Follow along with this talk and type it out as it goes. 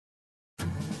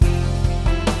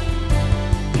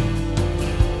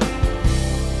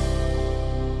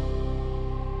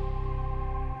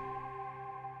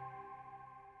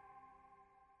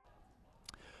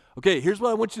Okay, here's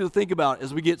what I want you to think about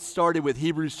as we get started with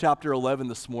Hebrews chapter 11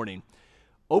 this morning.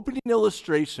 Opening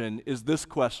illustration is this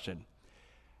question.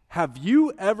 Have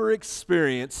you ever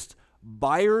experienced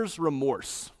buyer's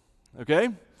remorse? Okay?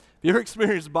 Have you ever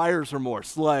experienced buyer's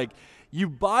remorse? Like, you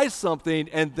buy something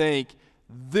and think,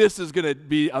 this is going to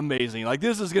be amazing. Like,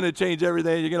 this is going to change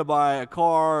everything. You're going to buy a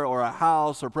car or a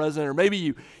house or present, or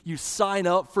maybe you sign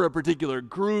up for a particular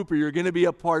group, or you're going to be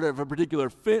a part of a particular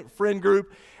friend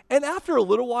group. And after a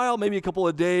little while, maybe a couple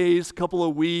of days, couple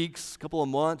of weeks, couple of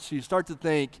months, you start to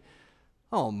think,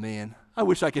 oh man, I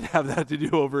wish I could have that to do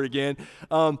over again.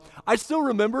 I still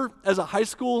remember as a high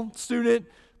school student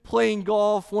playing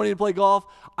golf, wanting to play golf.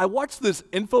 I watched this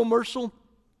infomercial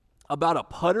about a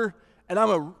putter, and I'm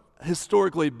a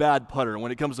historically bad putter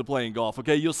when it comes to playing golf,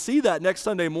 okay? You'll see that next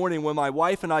Sunday morning when my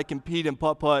wife and I compete in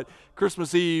putt-putt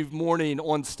Christmas Eve morning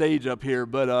on stage up here,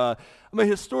 but I'm a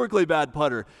historically bad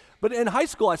putter. But in high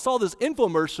school, I saw this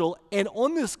infomercial, and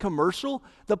on this commercial,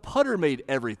 the putter made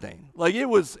everything. Like, it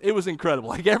was incredible.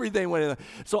 Like, everything went in.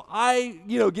 So I,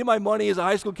 get my money as a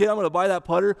high school kid. I'm going to buy that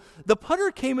putter. The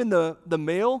putter came in the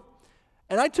mail,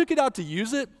 and I took it out to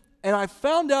use it, and I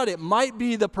found out it might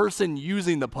be the person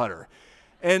using the putter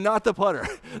and not the putter.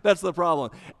 That's the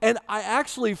problem. And I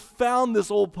actually found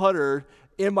this old putter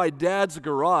in my dad's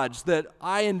garage that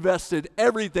I invested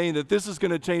everything that this is going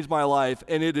to change my life,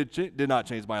 and it did not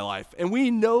change my life. And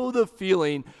we know the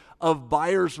feeling of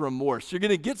buyer's remorse. You're going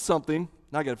to get something.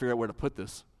 Now I got to figure out where to put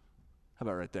this. How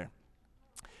about right there?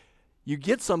 You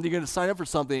get something, you're going to sign up for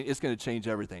something, it's going to change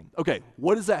everything. Okay,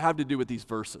 what does that have to do with these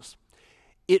verses?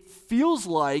 It feels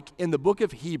like in the book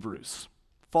of Hebrews,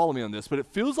 follow me on this, but it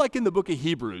feels like in the book of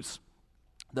Hebrews,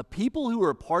 the people who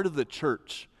are a part of the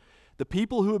church, the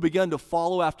people who have begun to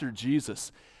follow after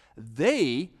Jesus,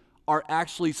 they are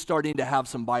actually starting to have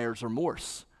some buyer's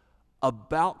remorse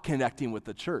about connecting with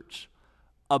the church,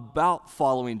 about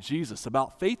following Jesus,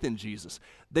 about faith in Jesus.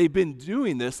 They've been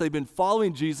doing this. They've been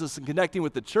following Jesus and connecting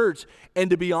with the church.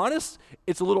 And to be honest,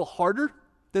 it's a little harder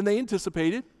than they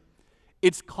anticipated.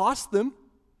 It's cost them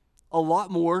a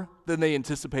lot more than they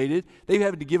anticipated. They've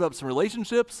had to give up some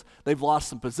relationships. They've lost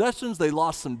some possessions. They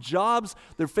lost some jobs.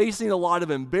 They're facing a lot of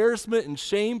embarrassment and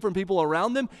shame from people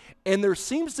around them. And there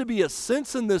seems to be a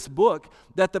sense in this book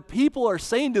that the people are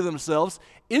saying to themselves,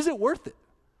 is it worth it?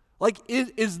 Like,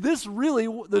 is this really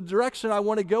the direction I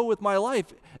want to go with my life?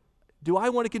 Do I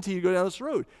want to continue to go down this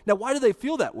road? Now, why do they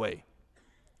feel that way?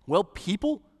 Well,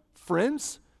 people,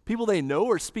 friends, people they know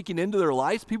are speaking into their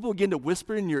lives. People begin to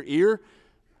whisper in your ear,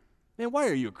 man, why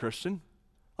are you a Christian?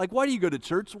 Like, why do you go to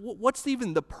church? What's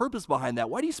even the purpose behind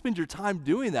that? Why do you spend your time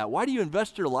doing that? Why do you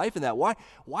invest your life in that?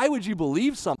 Why would you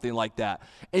believe something like that?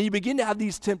 And you begin to have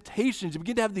these temptations. You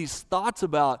begin to have these thoughts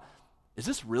about, is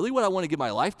this really what I want to give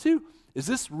my life to? Is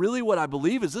this really what I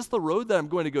believe? Is this the road that I'm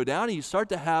going to go down? And you start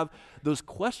to have those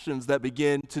questions that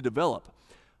begin to develop.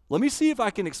 Let me see if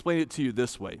I can explain it to you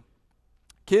this way.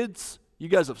 Kids, you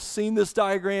guys have seen this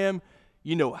diagram.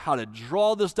 You know how to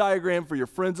draw this diagram for your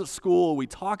friends at school. We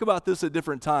talk about this at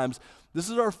different times.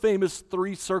 This is our famous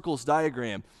 3 circles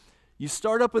diagram. You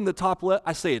start up in the top left.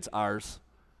 I say it's ours.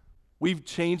 We've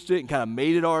changed it and kind of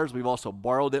made it ours. We've also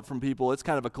borrowed it from people. It's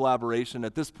kind of a collaboration.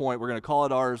 At this point, we're going to call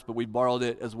it ours, but we borrowed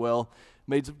it as well.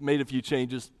 Made a few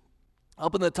changes.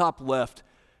 Up in the top left,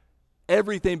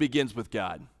 everything begins with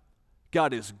God.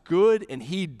 God is good, and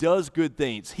He does good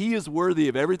things. He is worthy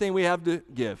of everything we have to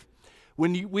give.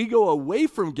 When we go away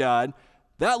from God,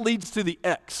 that leads to the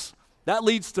X. That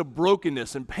leads to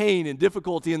brokenness and pain and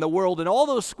difficulty in the world. And all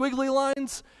those squiggly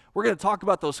lines, we're going to talk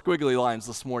about those squiggly lines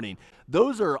this morning.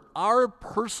 Those are our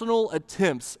personal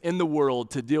attempts in the world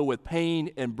to deal with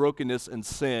pain and brokenness and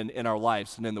sin in our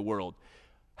lives and in the world.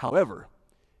 However,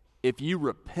 if you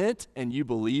repent and you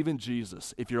believe in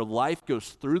Jesus, if your life goes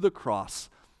through the cross,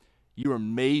 you are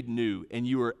made new, and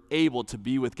you are able to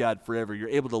be with God forever. You're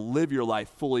able to live your life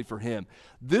fully for Him.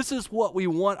 This is what we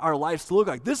want our lives to look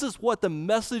like. This is what the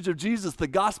message of Jesus, the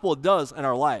gospel, does in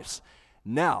our lives.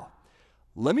 Now,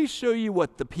 let me show you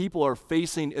what the people are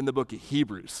facing in the book of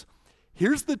Hebrews.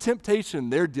 Here's the temptation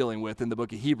they're dealing with in the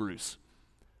book of Hebrews.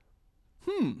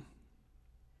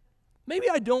 Maybe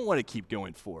I don't want to keep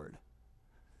going forward.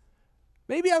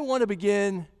 Maybe I want to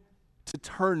begin to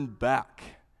turn back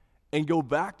and go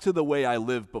back to the way I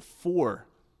lived before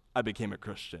I became a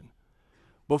Christian,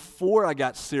 before I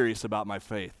got serious about my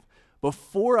faith,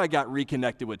 before I got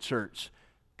reconnected with church.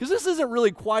 Because this isn't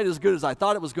really quite as good as I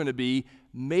thought it was going to be.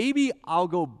 Maybe I'll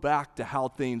go back to how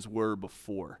things were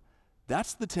before.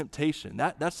 That's the temptation.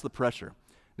 That's the pressure.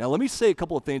 Now, let me say a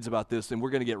couple of things about this, and we're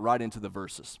going to get right into the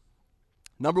verses.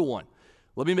 Number one,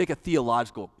 let me make a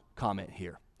theological comment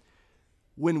here.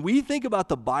 when we think about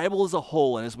the Bible as a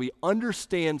whole and as we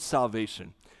understand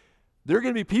salvation, there are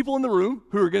going to be people in the room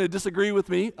who are going to disagree with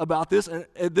me about this, and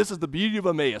this is the beauty of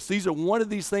Emmaus. These are one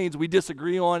of these things we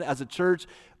disagree on as a church,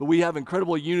 but we have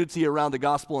incredible unity around the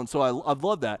gospel, and so I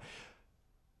love that.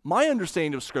 My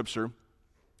understanding of Scripture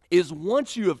is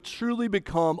once you have truly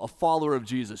become a follower of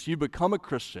Jesus, you become a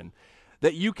Christian,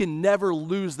 that you can never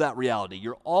lose that reality.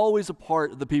 You're always a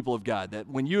part of the people of God, that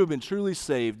when you have been truly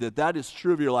saved, that is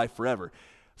true of your life forever.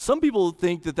 Some people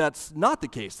think that that's not the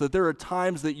case, that there are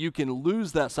times that you can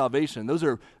lose that salvation. Those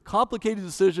are complicated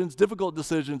decisions, difficult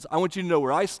decisions. I want you to know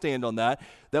where I stand on that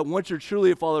once you're truly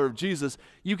a follower of Jesus,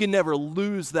 you can never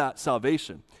lose that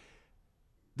salvation.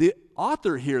 The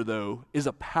author here, though, is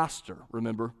a pastor,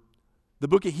 remember? The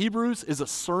book of Hebrews is a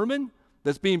sermon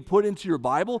that's being put into your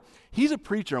Bible. He's a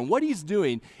preacher, and what he's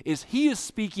doing is he is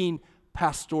speaking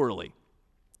pastorally.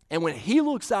 And when he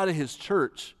looks out at his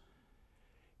church,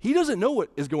 he doesn't know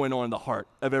what is going on in the heart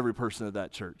of every person of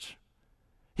that church.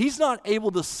 He's not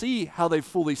able to see how they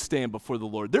fully stand before the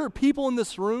Lord. There are people in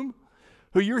this room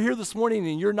who you're here this morning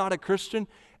and you're not a Christian,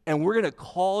 and we're going to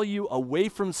call you away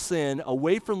from sin,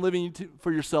 away from living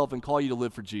for yourself, and call you to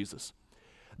live for Jesus.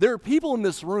 There are people in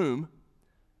this room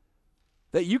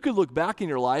that you could look back in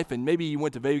your life, and maybe you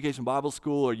went to Vacation Bible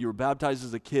School, or you were baptized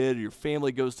as a kid, or your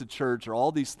family goes to church, or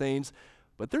all these things,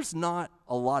 but there's not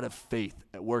a lot of faith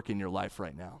at work in your life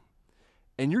right now.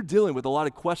 And you're dealing with a lot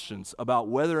of questions about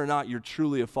whether or not you're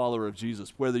truly a follower of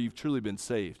Jesus, whether you've truly been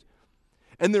saved.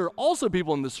 And there are also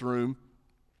people in this room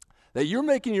that you're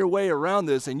making your way around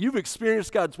this, and you've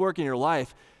experienced God's work in your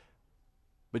life,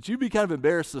 but you'd be kind of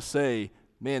embarrassed to say,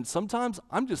 man, sometimes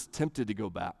I'm just tempted to go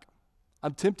back.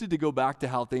 I'm tempted to go back to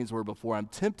how things were before. I'm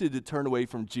tempted to turn away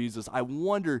from Jesus. I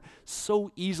wander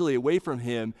so easily away from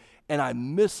him, and I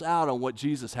miss out on what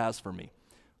Jesus has for me.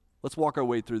 Let's walk our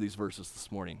way through these verses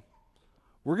this morning.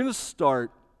 We're going to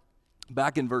start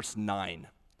back in verse 9.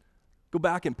 Go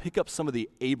back and pick up some of the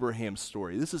Abraham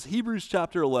story. This is Hebrews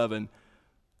chapter 11,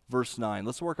 verse 9.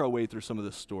 Let's work our way through some of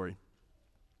this story.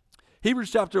 Hebrews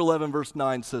chapter 11, verse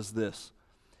 9 says this: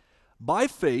 By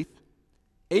faith,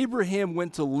 Abraham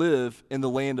went to live in the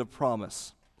land of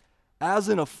promise, as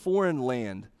in a foreign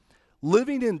land,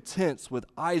 living in tents with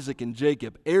Isaac and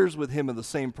Jacob, heirs with him of the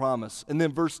same promise. And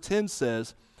then verse 10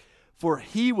 says, For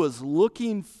he was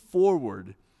looking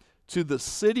forward to the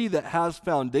city that has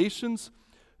foundations,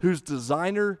 whose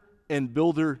designer and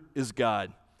builder is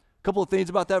God. A couple of things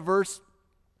about that verse.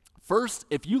 First,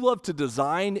 if you love to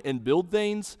design and build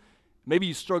things, maybe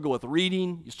you struggle with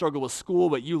reading, you struggle with school,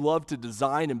 but you love to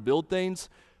design and build things,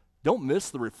 don't miss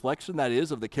the reflection that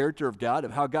is of the character of God,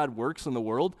 of how God works in the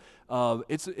world.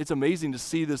 It's amazing to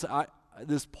see this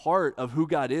part of who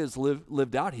God is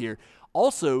lived out here.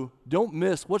 Also, don't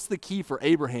miss, what's the key for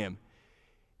Abraham?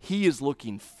 He is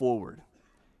looking forward.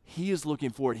 He is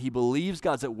looking forward. He believes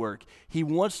God's at work. He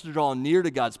wants to draw near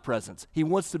to God's presence. He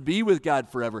wants to be with God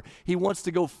forever. He wants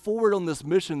to go forward on this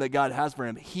mission that God has for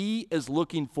him. He is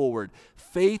looking forward.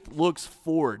 Faith looks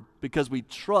forward because we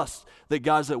trust that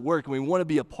God's at work, and we want to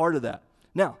be a part of that.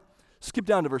 Now, skip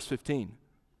down to verse 15.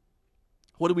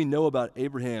 What do we know about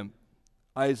Abraham,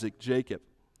 Isaac, Jacob?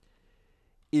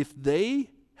 If they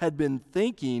had been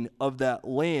thinking of that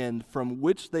land from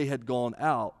which they had gone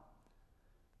out,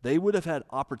 they would have had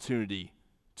opportunity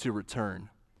to return.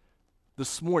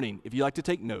 This morning, if you like to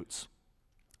take notes,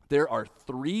 there are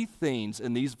 3 things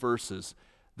in these verses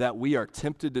that we are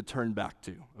tempted to turn back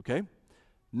to, okay?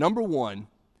 Number 1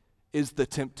 is the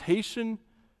temptation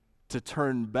to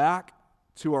turn back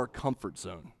to our comfort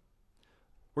zone.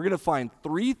 We're going to find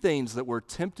 3 things that we're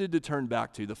tempted to turn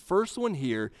back to. The first one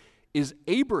here is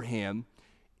Abraham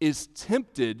is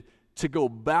tempted to go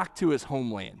back to his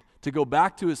homeland, to go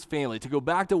back to his family, to go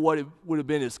back to what it would have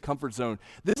been his comfort zone.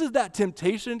 This is that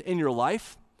temptation in your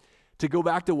life to go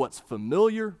back to what's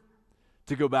familiar,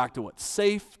 to go back to what's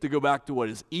safe, to go back to what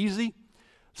is easy.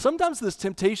 Sometimes this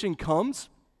temptation comes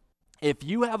if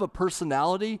you have a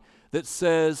personality that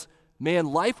says, man,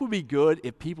 life would be good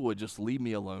if people would just leave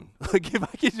me alone. Like if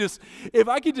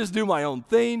I could just do my own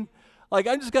thing. Like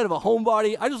I'm just kind of a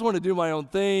homebody. I just want to do my own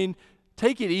thing,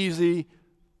 take it easy.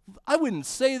 I wouldn't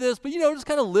say this, but just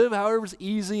kind of live however's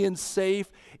easy and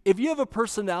safe. If you have a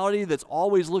personality that's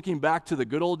always looking back to the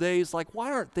good old days, like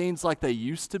why aren't things like they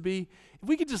used to be? If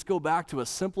we could just go back to a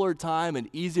simpler time, an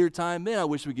easier time, man, I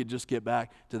wish we could just get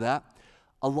back to that.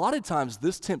 A lot of times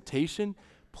this temptation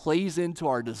plays into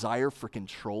our desire for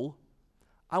control.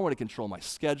 I want to control my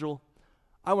schedule.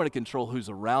 I want to control who's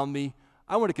around me.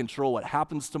 I want to control what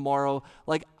happens tomorrow.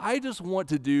 Like I just want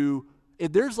to do,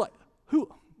 if there's like,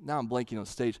 now I'm blanking on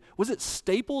stage. Was it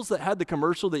Staples that had the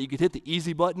commercial that you could hit the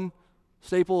easy button?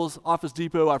 Staples, Office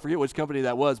Depot, I forget which company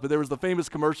that was, but there was the famous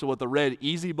commercial with the red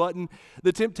easy button.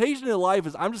 The temptation in life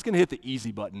is I'm just going to hit the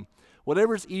easy button.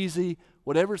 Whatever's easy,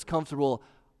 whatever's comfortable,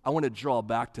 I want to draw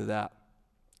back to that.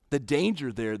 The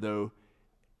danger there, though,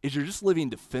 is you're just living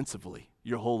defensively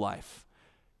your whole life.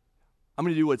 I'm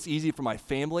going to do what's easy for my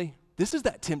family. This is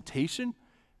that temptation.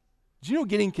 Do you know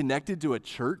getting connected to a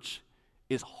church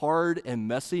is hard and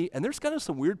messy, and there's kind of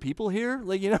some weird people here.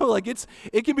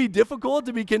 It can be difficult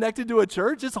to be connected to a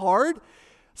church. It's hard.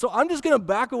 So I'm just going to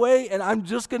back away, and I'm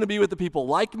just going to be with the people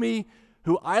like me,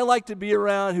 who I like to be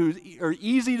around, who are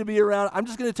easy to be around. I'm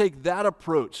just going to take that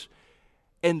approach.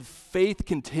 And faith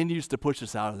continues to push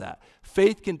us out of that.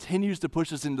 Faith continues to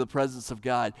push us into the presence of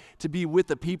God, to be with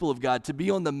the people of God, to be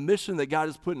on the mission that God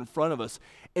has put in front of us.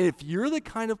 And if you're the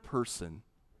kind of person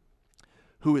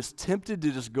who is tempted to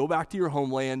just go back to your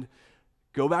homeland,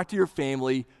 go back to your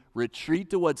family, retreat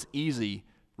to what's easy,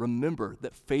 remember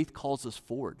that faith calls us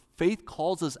forward. Faith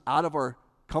calls us out of our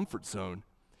comfort zone.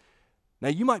 Now,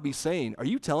 you might be saying, are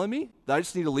you telling me that I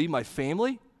just need to leave my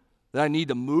family? That I need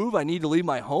to move? I need to leave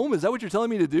my home? Is that what you're telling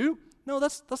me to do? No,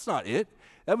 that's not it.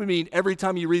 That would mean every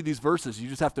time you read these verses, you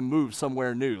just have to move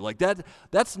somewhere new.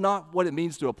 That's not what it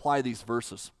means to apply these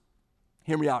verses.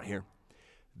 Hear me out here.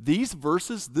 These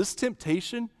verses, this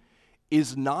temptation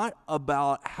is not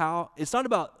about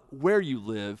where you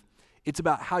live, it's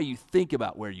about how you think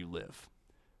about where you live.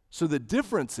 So the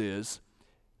difference is,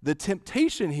 the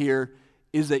temptation here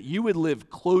is that you would live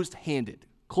closed-handed,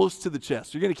 close to the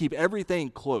chest. You're going to keep everything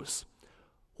close.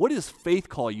 What does faith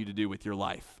call you to do with your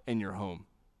life and your home?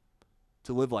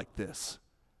 To live like this.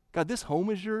 God, this home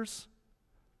is yours.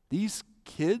 These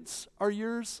kids are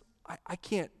yours. I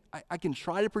can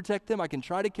try to protect them. I can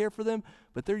try to care for them,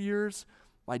 but they're yours.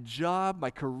 My job, my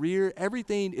career,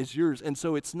 everything is yours. And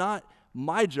so it's not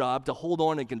my job to hold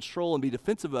on and control and be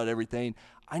defensive about everything.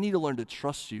 I need to learn to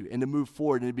trust you and to move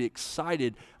forward and to be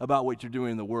excited about what you're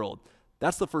doing in the world.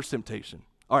 That's the first temptation.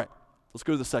 All right, let's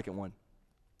go to the second one.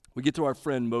 We get to our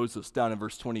friend Moses down in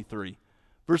verse 23.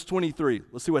 Verse 23,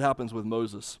 let's see what happens with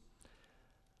Moses.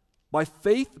 By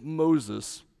faith,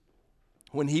 Moses,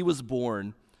 when he was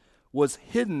born, was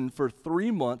hidden for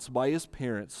 3 months by his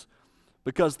parents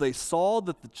because they saw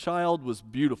that the child was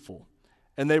beautiful,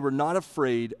 and they were not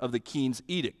afraid of the king's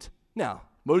edict. Now,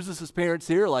 Moses' parents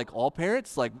here, like all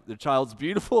parents, like the child's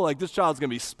beautiful, like this child's going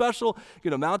to be special,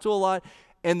 going to amount to a lot,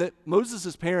 and that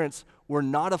Moses' parents were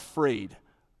not afraid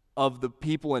of the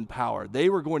people in power. They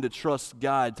were going to trust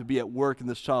God to be at work in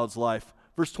this child's life.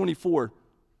 Verse 24,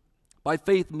 by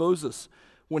faith Moses,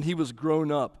 when he was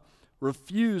grown up,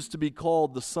 refused to be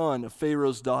called the son of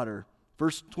Pharaoh's daughter.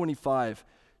 Verse 25,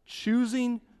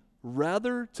 choosing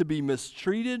rather to be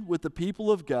mistreated with the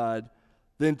people of God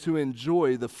than to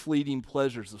enjoy the fleeting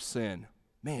pleasures of sin.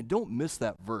 Man, don't miss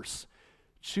that verse.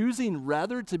 Choosing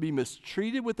rather to be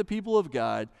mistreated with the people of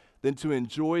God than to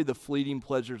enjoy the fleeting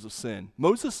pleasures of sin.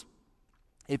 Moses,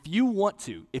 if you want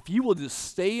to, if you will just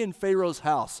stay in Pharaoh's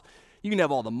house, you can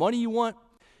have all the money you want,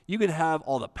 you can have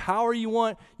all the power you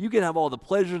want, you can have all the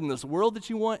pleasures in this world that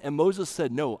you want. And Moses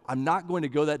said, no, I'm not going to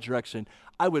go that direction.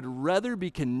 I would rather be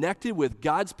connected with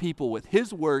God's people, with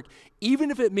his work,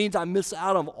 even if it means I miss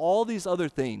out on all these other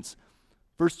things.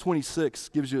 Verse 26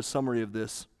 gives you a summary of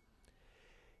this.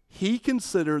 He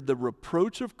considered the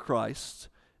reproach of Christ,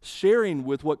 sharing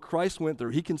with what Christ went through,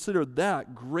 he considered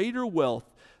that greater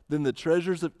wealth than the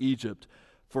treasures of Egypt,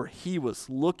 for he was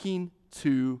looking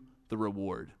to the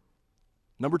reward.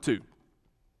 Number two.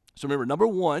 So remember, number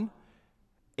one,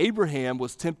 Abraham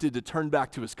was tempted to turn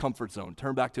back to his comfort zone,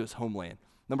 turn back to his homeland.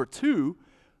 Number two,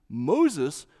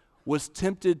 Moses was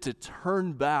tempted to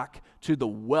turn back to the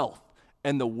wealth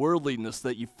and the worldliness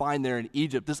that you find there in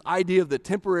Egypt. This idea of the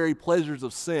temporary pleasures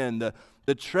of sin,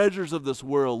 the treasures of this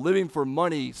world, living for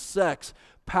money, sex,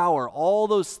 power, all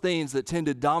those things that tend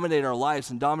to dominate our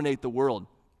lives and dominate the world.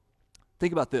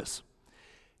 Think about this.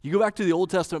 You go back to the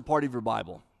Old Testament part of your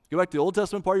Bible. Go back to the Old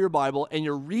Testament part of your Bible, and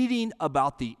you're reading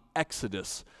about the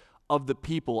exodus of the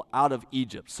people out of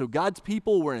Egypt. So God's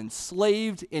people were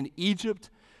enslaved in Egypt.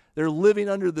 They're living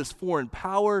under this foreign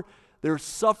power. They're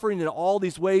suffering in all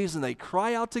these ways, and they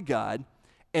cry out to God,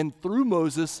 and through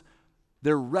Moses,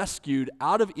 they're rescued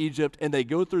out of Egypt, and they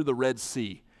go through the Red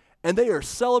Sea. And they are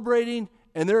celebrating,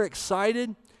 and they're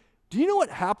excited. Do you know what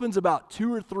happens about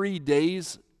 2 or 3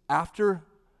 days after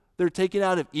they're taken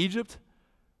out of Egypt?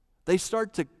 They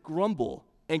start to grumble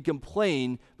and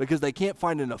complain because they can't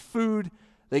find enough food,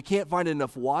 they can't find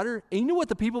enough water. And you know what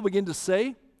the people begin to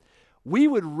say? We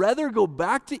would rather go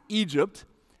back to Egypt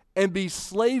and be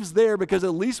slaves there because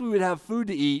at least we would have food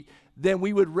to eat, than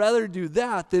we would rather do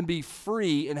that than be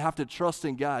free and have to trust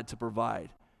in God to provide.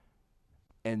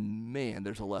 And man,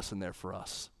 there's a lesson there for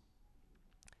us.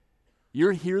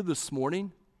 You're here this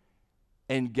morning,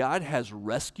 and God has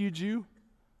rescued you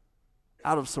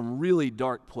out of some really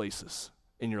dark places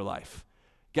in your life.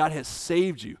 God has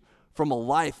saved you from a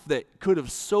life that could have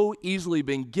so easily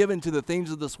been given to the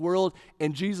things of this world,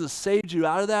 and Jesus saved you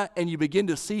out of that, and you begin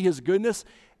to see his goodness,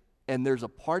 and there's a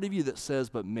part of you that says,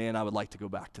 but man, I would like to go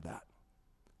back to that.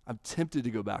 I'm tempted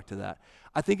to go back to that.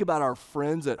 I think about our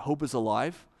friends at Hope is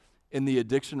Alive in the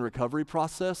addiction recovery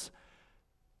process,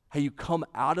 how you come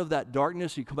out of that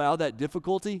darkness, you come out of that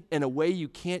difficulty in a way you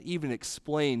can't even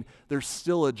explain. There's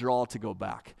still a draw to go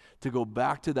back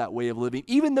to that way of living.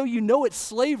 Even though you know it's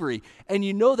slavery and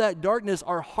you know that darkness,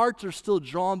 our hearts are still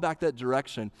drawn back that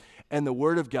direction. And the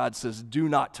Word of God says, do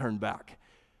not turn back.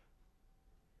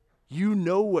 You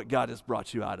know what God has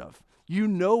brought you out of. You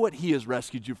know what he has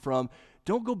rescued you from.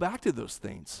 Don't go back to those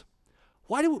things.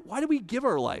 Why do we give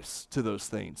our lives to those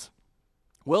things?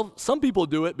 Well, some people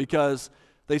do it because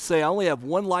they say, I only have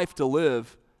one life to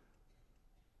live,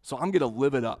 so I'm going to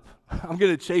live it up. I'm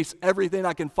going to chase everything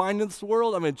I can find in this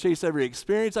world. I'm going to chase every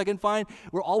experience I can find.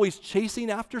 We're always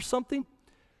chasing after something.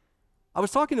 I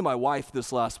was talking to my wife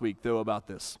this last week, though, about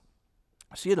this.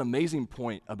 She had an amazing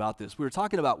point about this. We were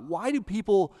talking about, why do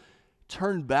people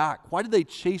turn back? Why do they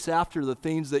chase after the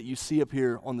things that you see up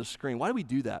here on the screen? Why do we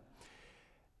do that?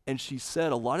 And she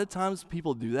said a lot of times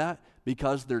people do that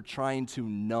because they're trying to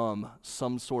numb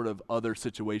some sort of other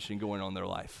situation going on in their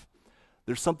life.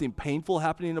 There's something painful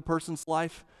happening in a person's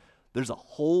life. There's a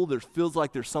hole. There feels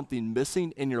like there's something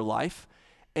missing in your life.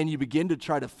 And you begin to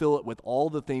try to fill it with all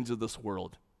the things of this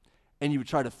world. And you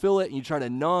try to fill it and you try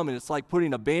to numb, and it's like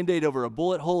putting a Band-Aid over a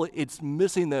bullet hole. It's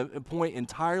missing the point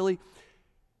entirely,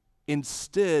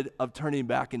 instead of turning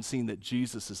back and seeing that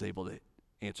Jesus is able to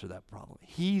answer that problem.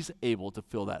 He's able to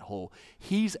fill that hole.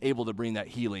 He's able to bring that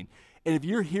healing. And if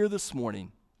you're here this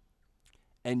morning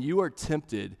and you are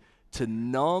tempted to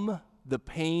numb the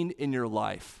pain in your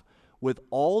life with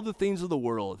all the things of the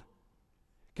world,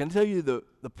 can I tell you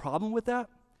the problem with that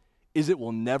is it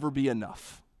will never be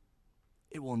enough.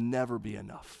 It will never be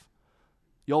enough.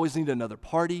 You always need another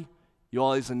party. You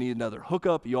always need another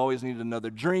hookup. You always need another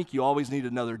drink. You always need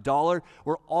another dollar.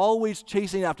 We're always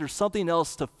chasing after something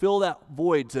else to fill that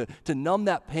void, to numb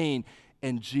that pain,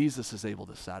 and Jesus is able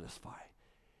to satisfy.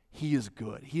 He is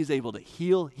good. He is able to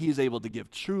heal. He is able to give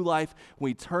true life.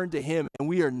 We turn to him, and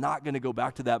we are not going to go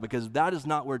back to that because that is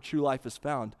not where true life is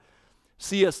found.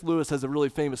 C.S. Lewis has a really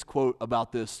famous quote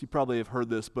about this. You probably have heard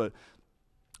this, but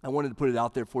I wanted to put it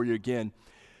out there for you again.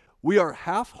 We are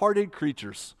half-hearted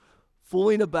creatures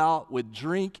fooling about with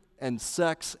drink and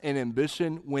sex and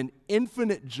ambition when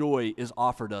infinite joy is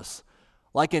offered us.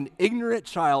 Like an ignorant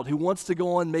child who wants to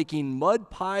go on making mud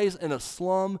pies in a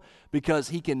slum because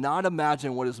he cannot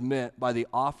imagine what is meant by the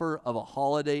offer of a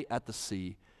holiday at the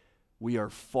sea, we are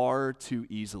far too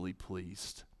easily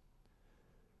pleased.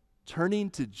 Turning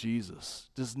to Jesus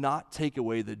does not take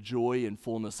away the joy and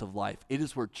fullness of life. It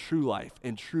is where true life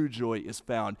and true joy is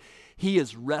found. He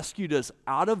has rescued us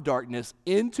out of darkness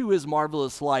into his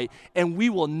marvelous light, and we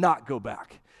will not go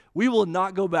back. We will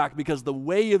not go back because the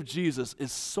way of Jesus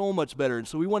is so much better. And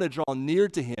so we want to draw near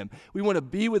to him. We want to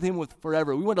be with him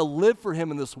forever. We want to live for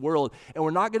him in this world. And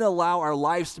we're not going to allow our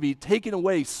lives to be taken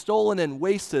away, stolen, and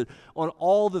wasted on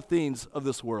all the things of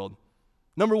this world.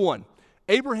 Number one,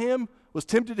 Abraham was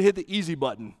tempted to hit the easy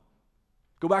button.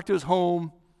 Go back to his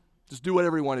home, just do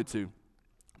whatever he wanted to.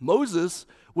 Moses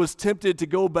was tempted to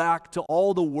go back to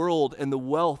all the world and the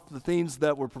wealth, the things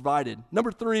that were provided.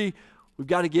 Number three, we've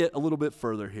got to get a little bit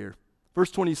further here.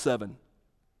 Verse 27.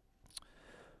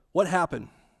 What happened?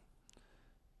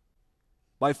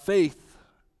 By faith,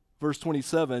 verse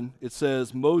 27, it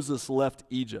says, Moses left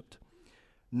Egypt,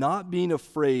 not being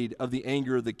afraid of the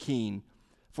anger of the king,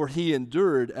 for he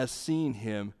endured as seeing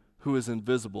him who is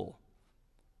invisible.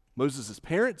 Moses'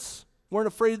 parents weren't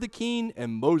afraid of the king,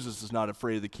 and Moses is not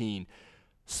afraid of the king.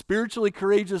 Spiritually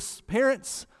courageous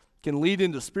parents can lead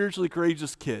into spiritually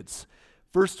courageous kids.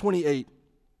 Verse 28,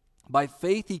 by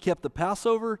faith he kept the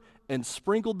Passover and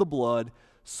sprinkled the blood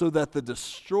so that the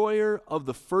destroyer of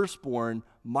the firstborn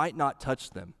might not touch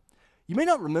them. You may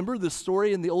not remember this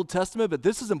story in the Old Testament, but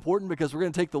this is important because we're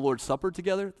going to take the Lord's Supper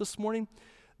together this morning.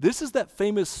 This is that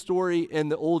famous story in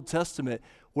the Old Testament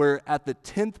where at the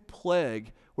 10th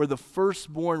plague, where the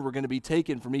firstborn were going to be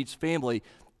taken from each family,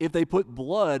 if they put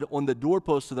blood on the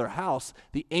doorpost of their house,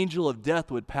 the angel of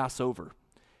death would pass over,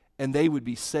 and they would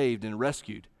be saved and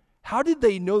rescued. How did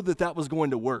they know that that was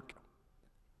going to work?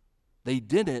 They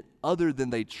didn't, other than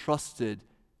they trusted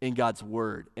in God's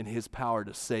word and his power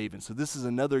to save. And so this is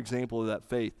another example of that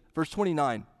faith. Verse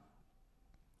 29.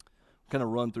 kind of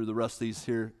run through the rest of these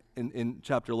here in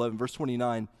chapter 11. Verse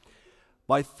 29,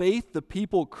 by faith the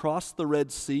people crossed the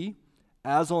Red Sea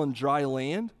as on dry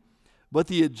land, but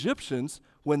the Egyptians,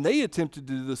 when they attempted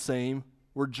to do the same,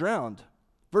 were drowned.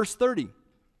 Verse 30,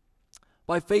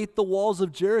 by faith the walls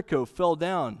of Jericho fell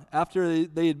down after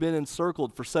they had been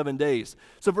encircled for 7 days.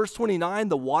 So verse 29,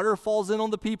 the water falls in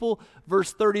on the people.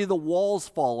 Verse 30, the walls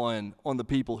fall in on the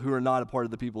people who are not a part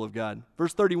of the people of God.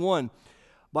 Verse 31,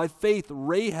 by faith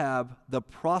Rahab the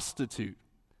prostitute.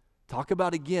 Talk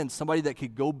about, again, somebody that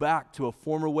could go back to a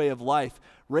former way of life.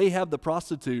 Rahab the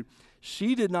prostitute,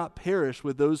 she did not perish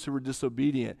with those who were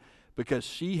disobedient, because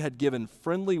she had given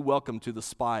friendly welcome to the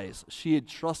spies. She had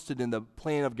trusted in the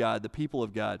plan of God, the people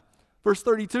of God. Verse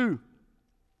 32,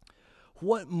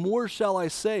 what more shall I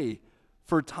say?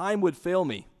 For time would fail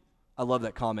me. I love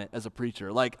that comment as a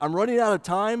preacher. Like, I'm running out of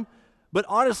time, but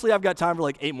honestly, I've got time for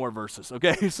like 8 more verses,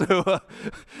 okay? So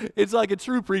it's like a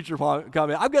true preacher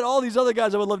comment. I've got all these other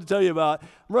guys I would love to tell you about.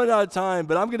 I'm running out of time,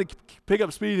 but I'm going to pick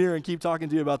up speed here and keep talking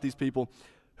to you about these people.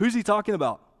 Who's he talking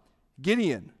about?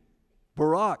 Gideon,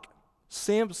 Barak,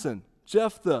 Samson,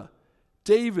 Jephthah,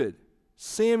 David,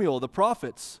 Samuel, the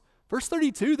prophets. Verse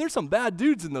 32, there's some bad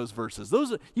dudes in those verses.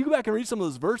 You go back and read some of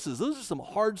those verses. Those are some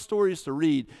hard stories to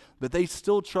read, but they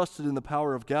still trusted in the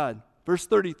power of God. Verse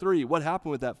 33, what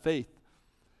happened with that faith?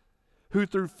 Who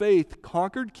through faith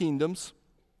conquered kingdoms,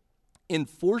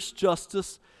 enforced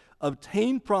justice,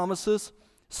 obtained promises,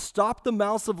 stopped the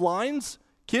mouths of lions.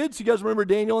 Kids, you guys remember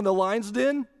Daniel in the lion's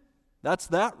den? That's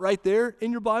that right there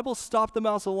in your Bible. Stop the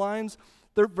mouths of lions.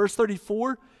 Verse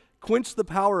 34, quench the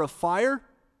power of fire.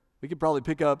 We could probably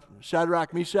pick up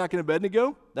Shadrach, Meshach, and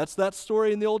Abednego. That's that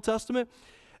story in the Old Testament.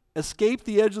 Escape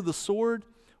the edge of the sword,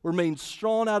 remained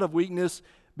strong out of weakness,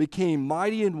 became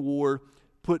mighty in war,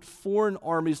 put foreign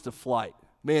armies to flight.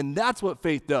 Man, that's what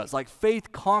faith does. Like,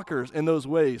 faith conquers in those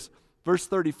ways. Verse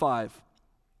 35,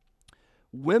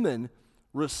 women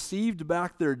received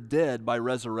back their dead by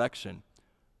resurrection.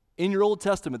 In your Old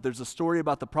Testament, there's a story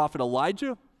about the prophet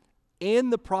Elijah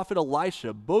and the prophet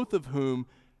Elisha, both of whom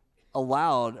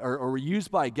allowed or were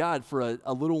used by God for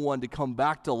a little one to come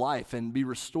back to life and be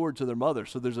restored to their mother.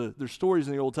 So there's stories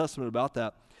in the Old Testament about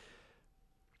that.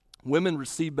 Women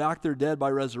received back their dead by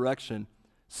resurrection.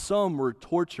 Some were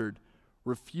tortured,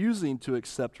 refusing to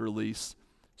accept release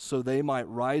so they might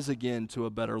rise again to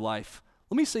a better life.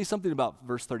 Let me say something about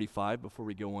verse 35 before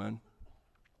we go in.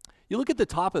 You look at the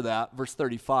top of that, verse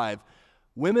 35,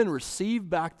 women received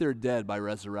back their dead by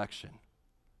resurrection.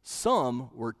 Some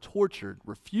were tortured,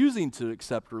 refusing to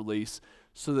accept release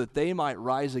so that they might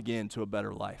rise again to a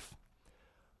better life.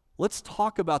 Let's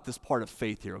talk about this part of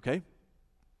faith here, okay?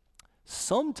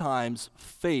 Sometimes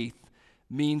faith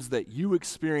means that you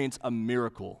experience a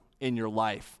miracle in your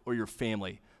life or your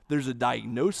family. There's a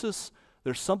diagnosis,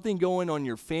 there's something going on in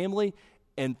your family,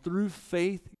 and through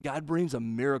faith, God brings a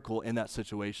miracle in that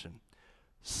situation.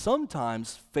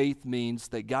 Sometimes faith means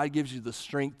that God gives you the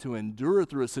strength to endure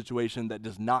through a situation that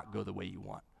does not go the way you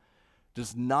want,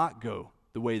 does not go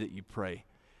the way that you pray.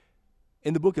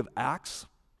 In the book of Acts,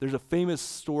 there's a famous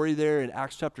story there in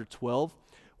Acts chapter 12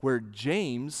 where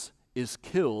James is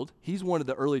killed. He's one of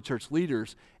the early church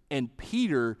leaders, and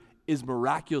Peter is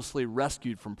miraculously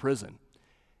rescued from prison.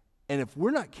 And if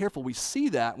we're not careful, we see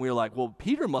that and we're like, well,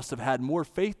 Peter must have had more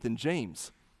faith than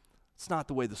James. It's not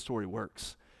the way the story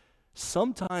works.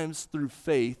 Sometimes through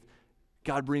faith,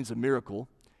 God brings a miracle.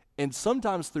 And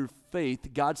sometimes through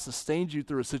faith, God sustains you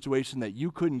through a situation that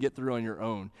you couldn't get through on your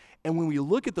own. And when we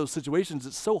look at those situations,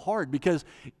 it's so hard because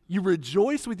you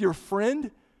rejoice with your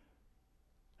friend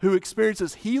who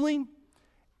experiences healing,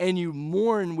 and you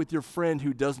mourn with your friend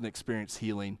who doesn't experience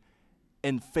healing.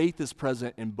 And faith is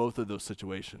present in both of those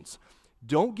situations.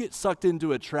 Don't get sucked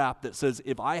into a trap that says,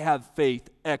 if I have faith,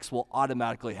 X will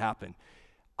automatically happen.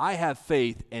 I have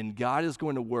faith, and God is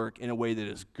going to work in a way that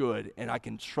is good, and I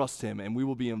can trust him, and we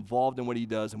will be involved in what he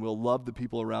does, and we'll love the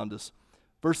people around us.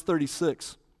 Verse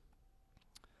 36,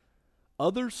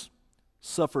 others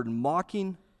suffered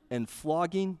mocking and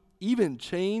flogging, even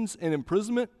chains and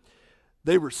imprisonment.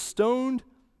 They were stoned.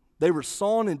 They were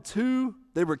sawn in two.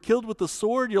 They were killed with the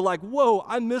sword. You're like, whoa,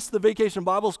 I missed the Vacation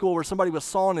Bible School where somebody was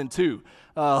sawn in two.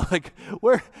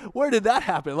 Where did that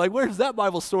happen? Like, where's that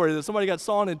Bible story that somebody got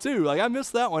sawn in two? Like, I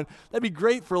missed that one. That'd be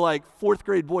great for like 4th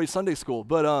grade boys Sunday school.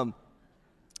 But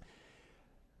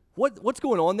what's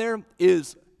going on there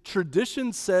is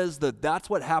tradition says that that's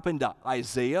what happened to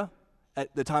Isaiah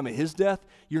at the time of his death.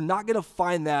 You're not going to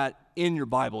find that in your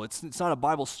Bible. It's not a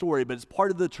Bible story, but it's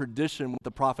part of the tradition with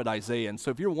the prophet Isaiah. And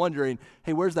so if you're wondering,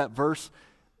 hey, where's that verse?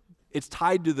 It's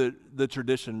tied to the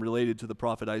tradition related to the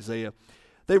prophet Isaiah.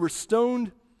 They were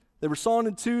stoned. They were sawn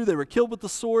in two, they were killed with the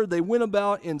sword, they went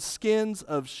about in skins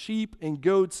of sheep and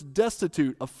goats,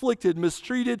 destitute, afflicted,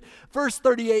 mistreated. Verse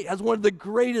 38 has one of the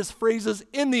greatest phrases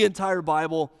in the entire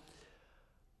Bible,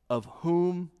 of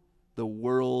whom the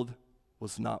world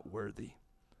was not worthy.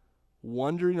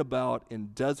 Wandering about in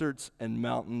deserts and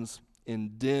mountains,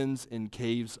 in dens and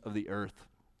caves of the earth.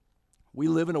 We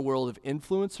live in a world of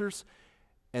influencers,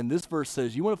 and this verse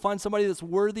says, you want to find somebody that's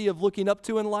worthy of looking up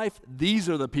to in life? These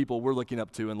are the people we're looking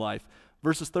up to in life.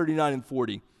 Verses 39 and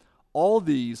 40. All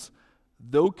these,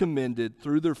 though commended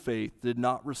through their faith, did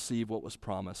not receive what was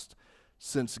promised,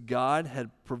 since God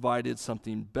had provided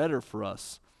something better for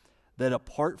us, that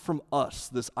apart from us,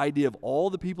 this idea of all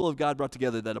the people of God brought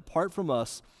together, that apart from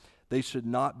us, they should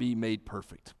not be made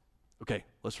perfect. Okay,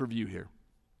 let's review here.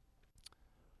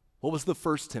 What was the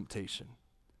first temptation?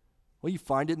 Well, you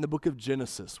find it in the book of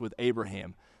Genesis with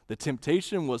Abraham. The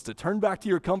temptation was to turn back to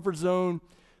your comfort zone,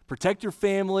 protect your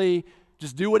family,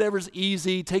 just do whatever's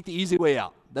easy, take the easy way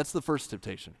out. That's the first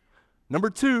temptation. Number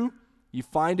two, you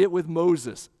find it with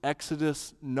Moses,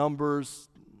 Exodus, Numbers,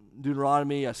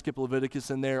 Deuteronomy, I skip Leviticus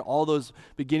in there, all those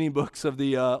beginning books of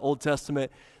the Old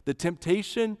Testament. The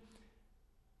temptation,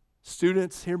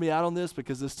 students, hear me out on this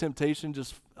because this temptation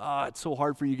just, it's so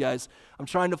hard for you guys. I'm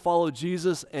trying to follow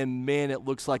Jesus, and man, it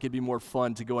looks like it'd be more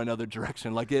fun to go another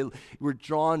direction. We're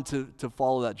drawn to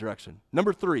follow that direction.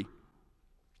 Number three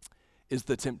is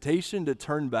the temptation to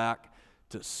turn back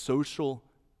to social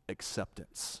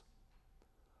acceptance.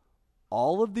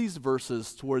 All of these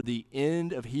verses toward the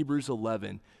end of Hebrews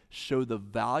 11 show the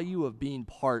value of being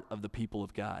part of the people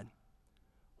of God.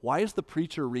 Why is the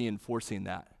preacher reinforcing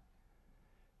that?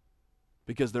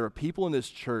 Because there are people in this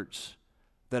church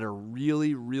that are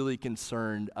really, really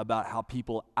concerned about how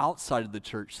people outside of the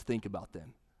church think about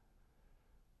them.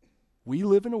 We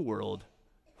live in a world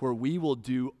where we will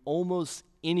do almost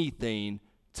anything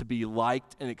to be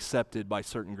liked and accepted by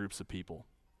certain groups of people.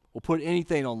 We'll put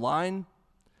anything online,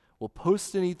 we'll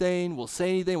post anything, we'll say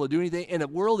anything, we'll do anything. In a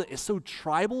world that is so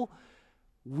tribal,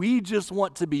 we just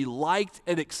want to be liked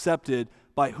and accepted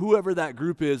by whoever that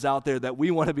group is out there that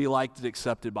we want to be liked and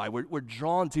accepted by. We're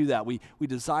drawn to that. We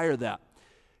desire that.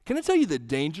 Can I tell you the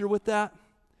danger with that?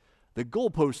 The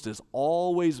goalpost is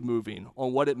always moving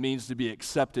on what it means to be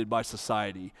accepted by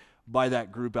society, by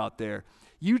that group out there.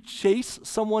 You chase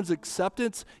someone's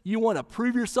acceptance, you want to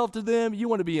prove yourself to them, you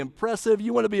want to be impressive,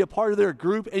 you want to be a part of their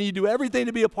group, and you do everything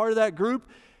to be a part of that group,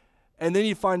 and then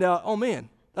you find out, oh man,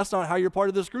 that's not how you're part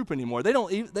of this group anymore. They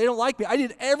don't like me. I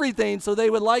did everything so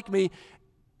they would like me,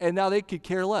 and now they could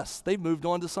care less. They've moved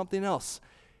on to something else.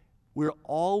 We're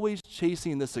always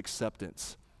chasing this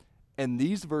acceptance. And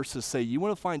these verses say, you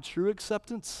want to find true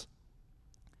acceptance?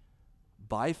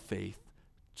 By faith,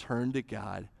 turn to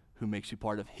God who makes you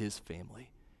part of his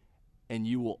family. And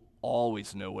you will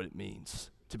always know what it means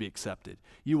to be accepted.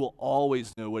 You will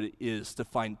always know what it is to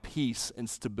find peace and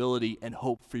stability and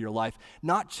hope for your life.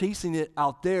 Not chasing it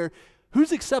out there.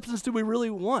 Whose acceptance do we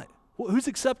really want? Whose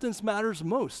acceptance matters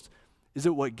most? Is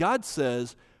it what God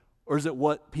says, or is it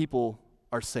what people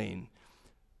are saying?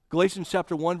 Galatians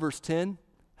chapter 1, verse 10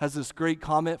 has this great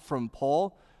comment from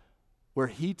Paul where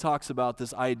he talks about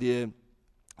this idea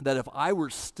that if I were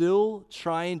still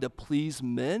trying to please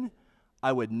men,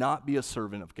 I would not be a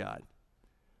servant of God.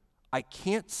 I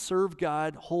can't serve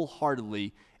God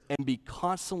wholeheartedly and be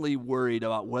constantly worried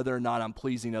about whether or not I'm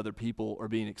pleasing other people or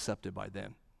being accepted by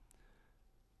them.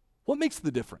 What makes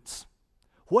the difference?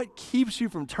 What keeps you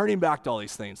from turning back to all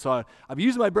these things? So I'm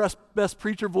using my best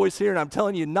preacher voice here, and I'm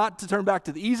telling you not to turn back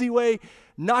to the easy way,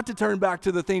 not to turn back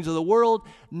to the things of the world,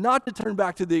 not to turn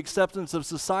back to the acceptance of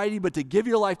society, but to give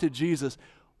your life to Jesus.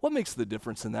 What makes the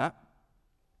difference in that?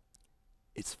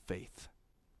 It's faith.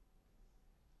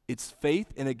 It's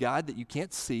faith in a God that you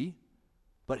can't see,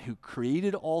 but who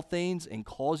created all things and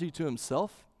calls you to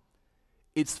himself.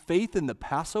 It's faith in the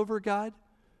Passover God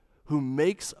who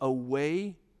makes a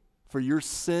way for your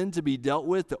sin to be dealt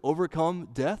with, to overcome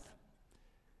death.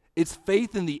 It's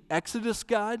faith in the Exodus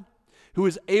God who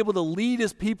is able to lead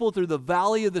his people through the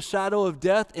valley of the shadow of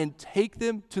death and take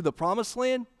them to the promised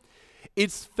land.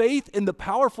 It's faith in the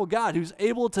powerful God who's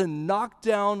able to knock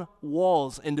down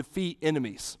walls and defeat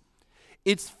enemies.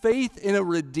 It's faith in a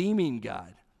redeeming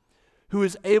God who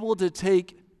is able to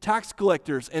take tax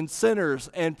collectors and sinners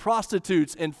and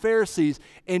prostitutes and Pharisees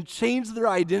and change their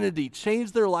identity,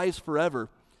 change their lives forever.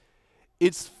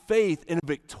 It's faith in a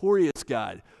victorious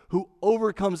God who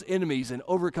overcomes enemies and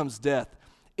overcomes death.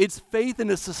 It's faith in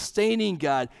a sustaining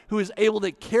God who is able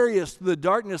to carry us through the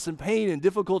darkness and pain and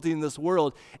difficulty in this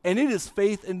world. And it is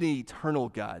faith in the eternal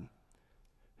God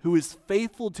who is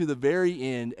faithful to the very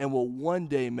end and will one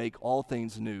day make all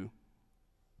things new.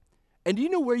 And do you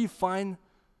know where you find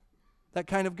that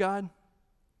kind of God?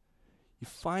 You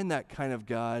find that kind of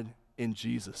God in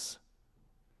Jesus,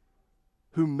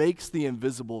 who makes the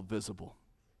invisible visible,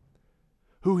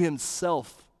 who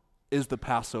himself is the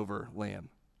Passover lamb,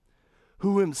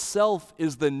 who himself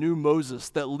is the new Moses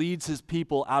that leads his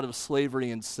people out of slavery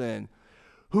and sin,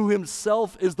 who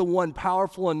himself is the one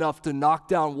powerful enough to knock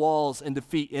down walls and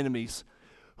defeat enemies,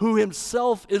 who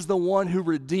himself is the one who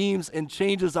redeems and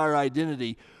changes our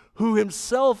identity, who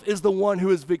himself is the one who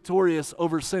is victorious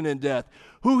over sin and death,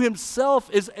 who himself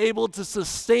is able to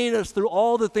sustain us through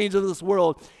all the things of this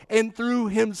world, and through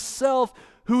himself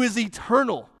who is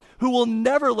eternal, who will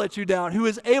never let you down, who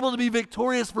is able to be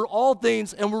victorious for all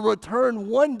things and will return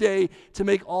one day to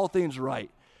make all things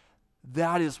right.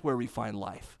 That is where we find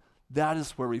life. That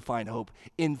is where we find hope.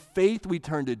 In faith, we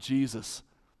turn to Jesus,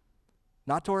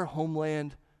 not to our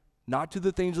homeland, not to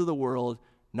the things of the world,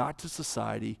 not to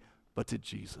society, but to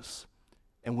Jesus.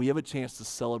 And we have a chance to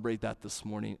celebrate that this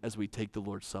morning as we take the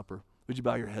Lord's Supper. Would you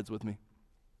bow your heads with me?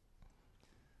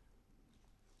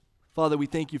 Father, we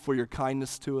thank you for your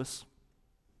kindness to us.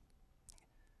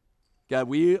 God,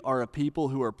 we are a people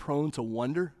who are prone to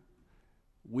wonder.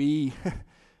 We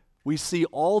see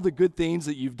all the good things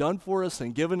that you've done for us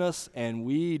and given us, and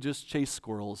we just chase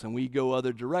squirrels, and we go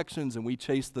other directions, and we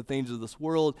chase the things of this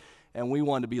world, and we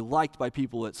want to be liked by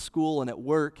people at school and at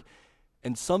work.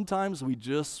 And sometimes we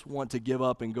just want to give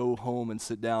up and go home and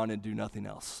sit down and do nothing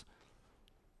else.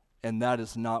 And that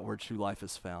is not where true life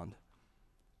is found.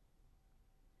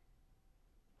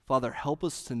 Father, help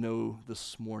us to know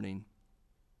this morning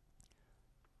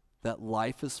that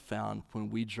life is found when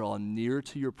we draw near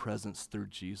to your presence through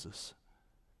Jesus.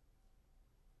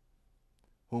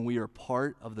 When we are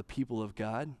part of the people of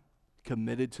God,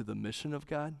 committed to the mission of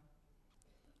God.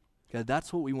 God,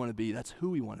 that's what we want to be. That's who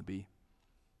we want to be.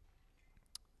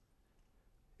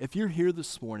 If you're here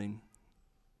this morning,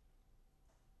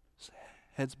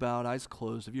 heads bowed, eyes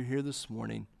closed, if you're here this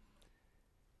morning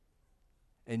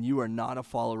and you are not a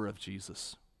follower of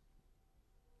Jesus,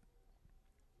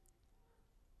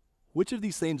 which of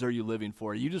these things are you living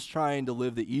for? Are you just trying to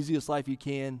live the easiest life you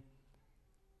can?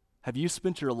 Have you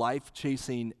spent your life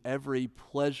chasing every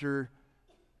pleasure,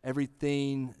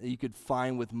 everything that you could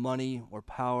find with money or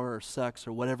power or sex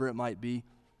or whatever it might be?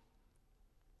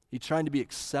 You trying to be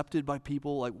accepted by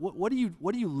people? Like, what are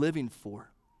you living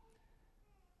for?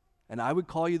 And I would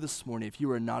call you this morning, if you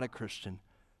are not a Christian,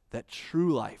 that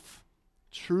true life,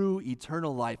 true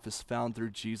eternal life is found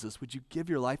through Jesus. Would you give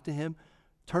your life to him?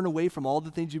 Turn away from all the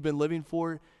things you've been living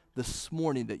for this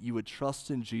morning, that you would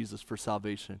trust in Jesus for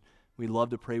salvation. We'd love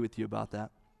to pray with you about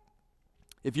that.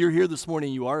 If you're here this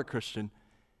morning, you are a Christian,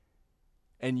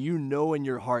 and you know in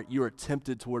your heart you are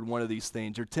tempted toward one of these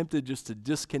things. You're tempted just to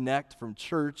disconnect from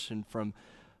church and from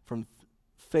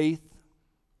faith.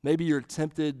 Maybe you're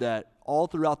tempted that all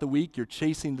throughout the week you're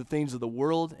chasing the things of the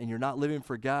world and you're not living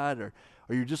for God, or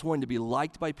you're just wanting to be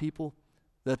liked by people,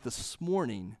 that this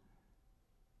morning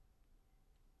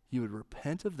you would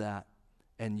repent of that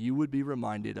and you would be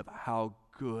reminded of how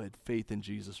good faith in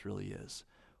Jesus really is,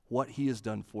 what he has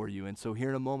done for you. And so here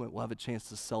in a moment, we'll have a chance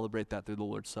to celebrate that through the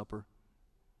Lord's Supper.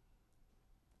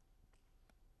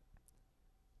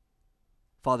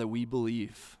 Father, we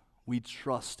believe, we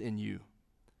trust in you,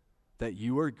 that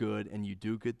you are good and you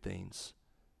do good things.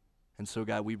 And so,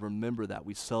 God, we remember that.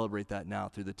 We celebrate that now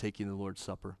through the taking of the Lord's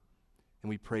Supper. And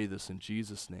we pray this in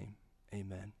Jesus' name.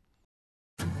 Amen.